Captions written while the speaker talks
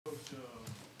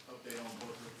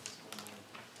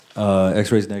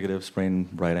X-rays negative, sprained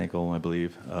right ankle, I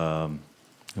believe. And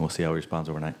we'll see how he responds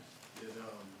overnight. Did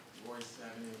Royce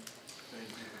have any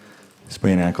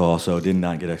Sprained ankle also, did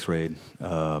not get X-rayed.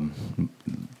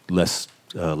 Less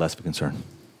of a concern.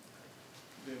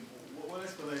 Then what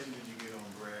explanation did you get on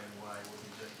Brad and why it was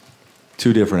ejected?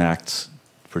 Two different acts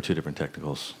for two different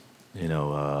technicals.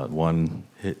 One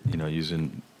hit,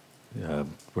 using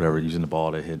using the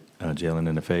ball to hit Jalen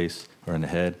in the face or in the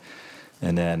head.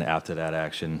 And then after that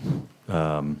action,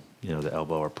 the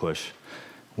elbow or push,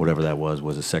 whatever that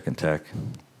was a second tech.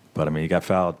 But, I mean, he got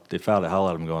fouled. They fouled the hell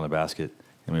out of him going to the basket.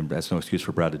 I mean, that's no excuse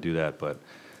for Brad to do that. But,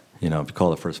 if you call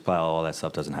the first foul, all that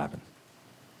stuff doesn't happen.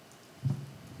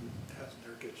 How's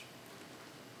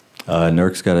Nurkić?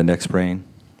 Nurk's got a neck sprain.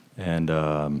 And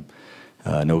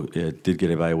it did get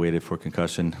evaluated for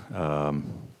concussion,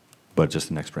 but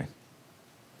just a neck sprain.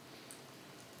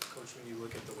 Coach, when you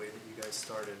look at the way that you guys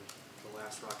started the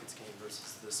last Rockets game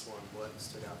versus this one, what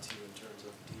stood out to you in terms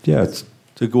of defense? Yeah,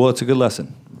 it's a good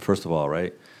lesson, first of all,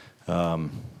 right?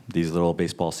 These little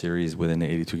baseball series within the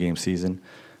 82-game season,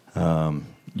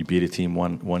 you beat a team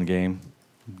one game,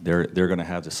 they're going to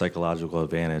have the psychological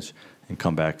advantage and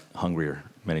come back hungrier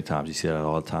many times. You see that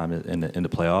all the time in the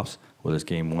playoffs, whether it's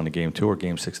game 1 to game 2 or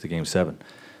game 6 to game 7.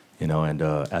 And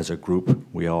as a group,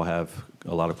 we all have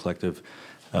a lot of collective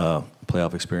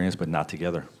playoff experience, but not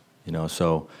together.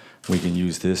 So we can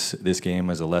use this game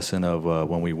as a lesson of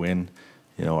when we win,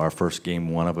 our first game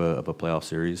 1 of a playoff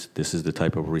series. This is the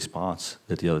type of response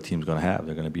that the other team's going to have.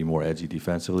 They're going to be more edgy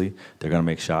defensively. They're going to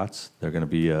make shots. They're going to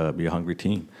be a hungry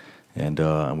team, and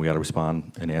we got to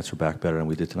respond and answer back better than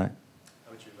we did tonight.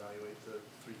 How would you evaluate the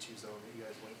 3-2 zone that you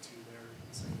guys went to there in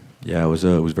the second? Yeah,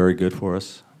 it was very good for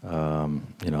us.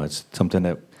 It's something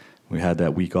that we had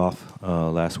that week off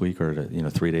last week, or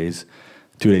 3 days,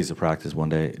 2 days of practice, 1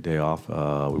 day off.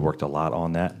 We worked a lot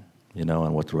on that,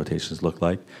 and what the rotations look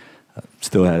like.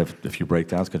 Still had a few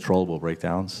breakdowns, controllable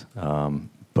breakdowns,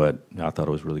 but I thought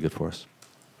it was really good for us.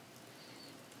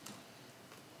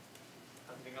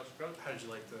 Anything else, Coach? How did you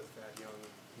like the Thad Young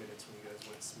minutes when you guys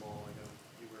went small? I know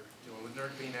you were dealing with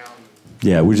Nurk being out.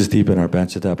 Yeah, we were just deep in our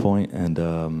bench at that point, and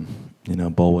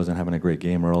Bull wasn't having a great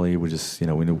game early. We just, we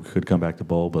knew we could come back to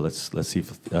Bull, but let's see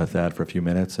Thad for a few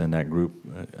minutes, and that group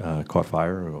caught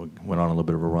fire, went on a little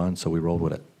bit of a run, so we rolled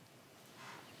with it.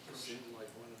 It seemed like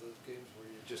one of those games where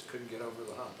you just couldn't get over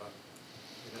the hump.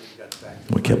 You got back.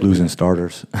 We kept losing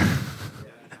starters.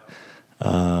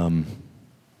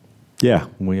 Yeah,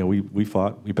 we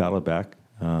fought, we battled back.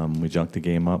 We junked the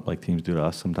game up like teams do to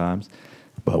us sometimes,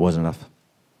 but it wasn't enough.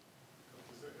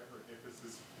 Is there ever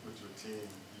emphasis with your team?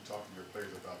 You talk to your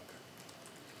players about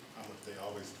how much they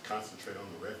always concentrate on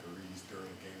the referees during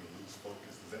the game and lose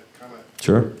focus. Is that kind of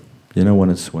Sure.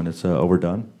 When it's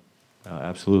overdone,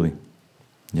 absolutely.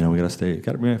 We got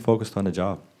to remain focused on the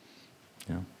job.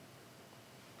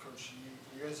 Coach,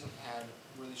 you guys have had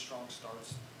really strong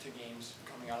starts to games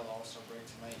coming out of the All-Star break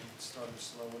tonight. You started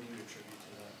slow. What do you attribute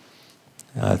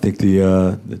to that? I think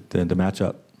the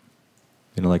matchup,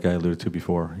 like I alluded to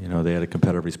before, they had a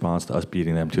competitive response to us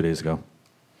beating them 2 days ago,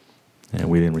 and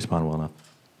we didn't respond well enough.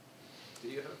 Do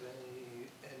you have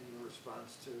any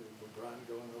response to LeBron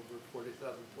going over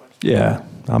 40,000 points? Yeah,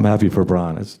 I'm happy for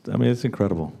Bron. It's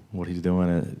incredible what he's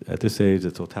doing at this age,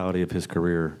 the totality of his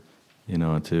career,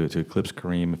 to eclipse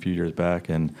Kareem a few years back,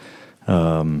 and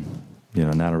now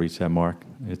to reach that mark.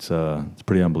 It's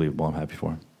pretty unbelievable. I'm happy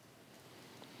for him.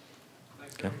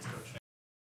 Thanks, Okay. guys.